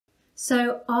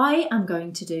So I am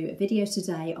going to do a video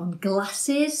today on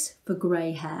glasses for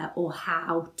grey hair, or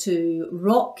how to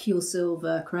rock your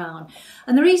silver crown.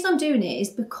 And the reason I'm doing it is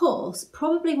because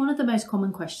probably one of the most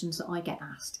common questions that I get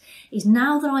asked is,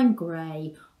 now that I'm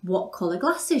grey, what colour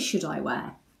glasses should I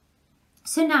wear?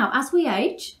 So now, as we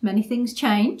age, many things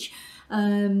change,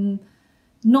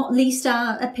 not least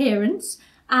our appearance.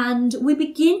 And we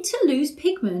begin to lose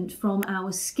pigment from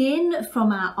our skin,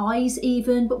 from our eyes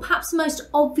even, but perhaps the most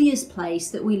obvious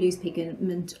place that we lose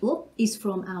pigment is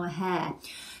from our hair.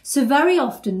 So very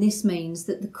often this means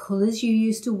that the colours you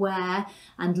used to wear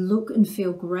and look and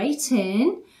feel great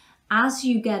in, as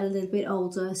you get a little bit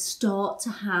older, start to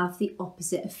have the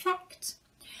opposite effect.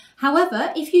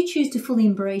 However, if you choose to fully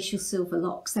embrace your silver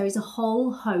locks, there is a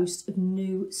whole host of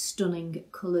new stunning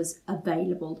colours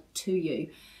available to you.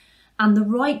 And the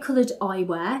right coloured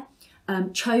eyewear,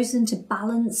 chosen to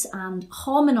balance and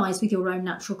harmonise with your own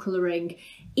natural colouring,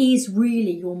 is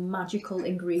really your magical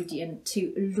ingredient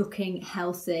to looking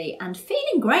healthy and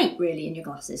feeling great really in your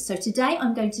glasses. So today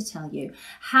I'm going to tell you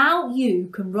how you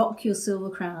can rock your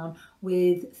silver crown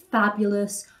with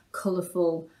fabulous,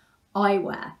 colourful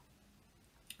eyewear.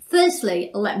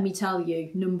 Firstly, let me tell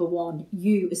you, number one,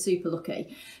 you are super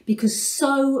lucky because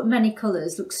so many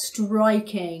colours look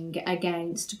striking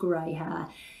against grey hair.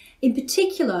 In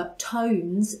particular,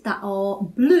 tones that are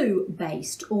blue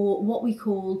based, or what we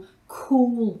call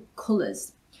cool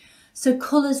colours. So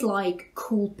colours like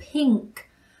cool pink,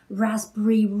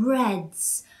 raspberry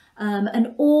reds,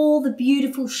 and all the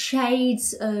beautiful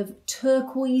shades of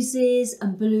turquoises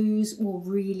and blues will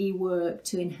really work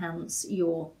to enhance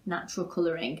your natural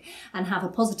colouring and have a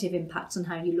positive impact on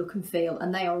how you look and feel.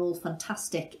 And they are all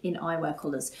fantastic in eyewear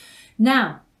colours.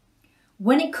 Now,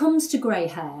 when it comes to grey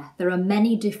hair, there are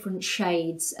many different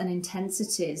shades and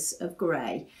intensities of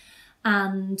grey,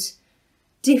 and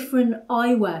different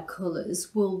eyewear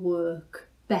colours will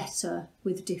work better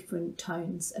with different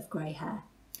tones of grey hair.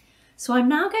 So I'm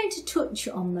now going to touch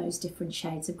on those different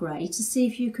shades of grey to see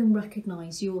if you can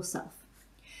recognise yourself.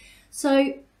 So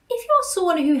if you're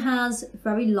someone who has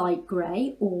very light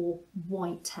grey or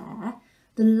white hair,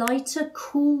 the lighter,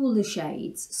 cooler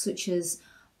shades such as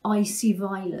icy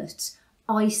violet,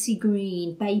 icy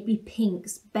green, baby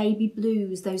pinks, baby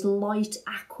blues, those light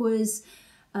aquas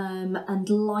and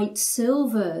light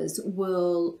silvers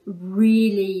will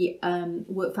really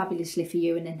work fabulously for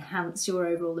you and enhance your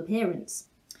overall appearance.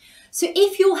 So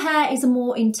if your hair is a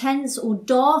more intense or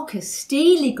darker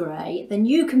steely grey, then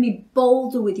you can be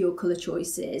bolder with your colour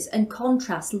choices and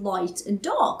contrast light and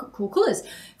dark cool colours.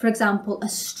 For example, a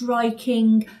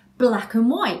striking black and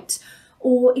white.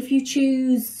 Or if you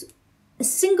choose a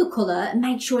single colour,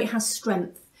 make sure it has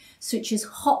strength, such as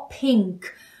hot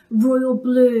pink, royal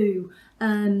blue,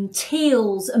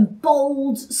 teals and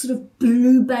bold sort of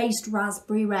blue-based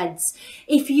raspberry reds.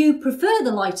 If you prefer the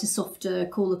lighter, softer,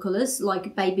 cooler colours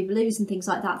like baby blues and things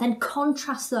like that, then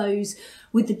contrast those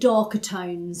with the darker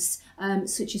tones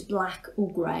such as black or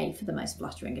grey for the most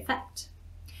flattering effect.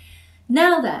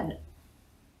 Now then,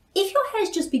 if your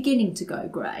hair's just beginning to go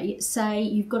grey, say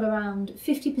you've got around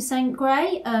 50%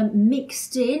 grey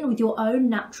mixed in with your own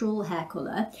natural hair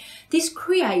colour, this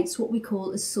creates what we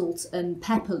call a salt and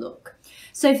pepper look.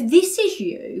 So if this is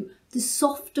you, the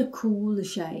softer, cooler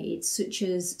shades such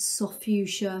as soft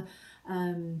fuchsia,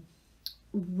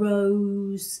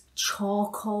 rose,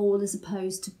 charcoal as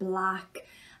opposed to black,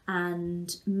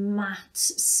 and matte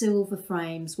silver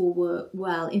frames will work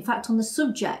well. In fact, on the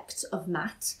subject of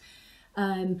matte,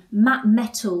 matte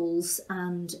metals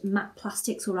and matte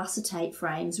plastics or acetate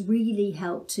frames really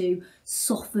help to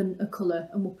soften a colour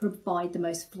and will provide the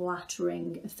most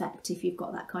flattering effect if you've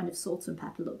got that kind of salt and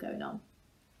pepper look going on.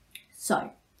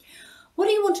 So, what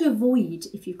do you want to avoid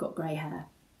if you've got grey hair?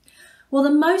 Well,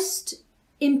 the most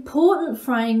important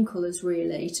frame colours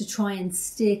really to try and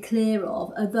steer clear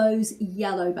of are those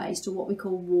yellow based, or what we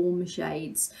call warm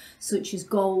shades, such as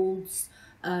golds,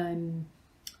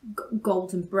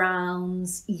 golden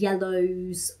browns,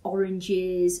 yellows,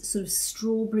 oranges, sort of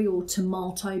strawberry or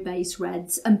tomato based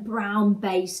reds, and brown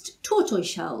based tortoise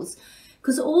shells,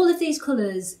 because all of these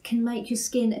colours can make your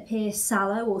skin appear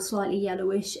sallow or slightly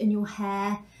yellowish and your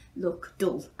hair look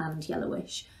dull and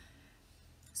yellowish.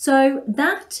 So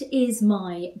that is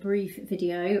my brief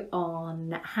video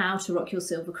on how to rock your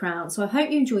silver crown. So I hope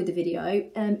you enjoyed the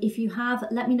video. If you have,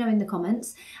 let me know in the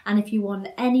comments. And if you want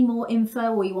any more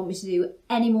info or you want me to do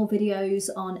any more videos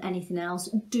on anything else,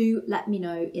 do let me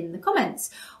know in the comments.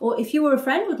 Or if you or a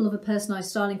friend would love a personalised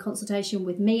styling consultation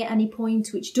with me at any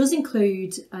point, which does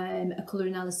include a colour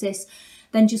analysis,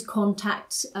 then just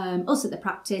contact us at the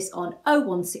practice on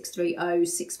 01630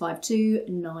 652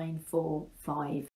 945.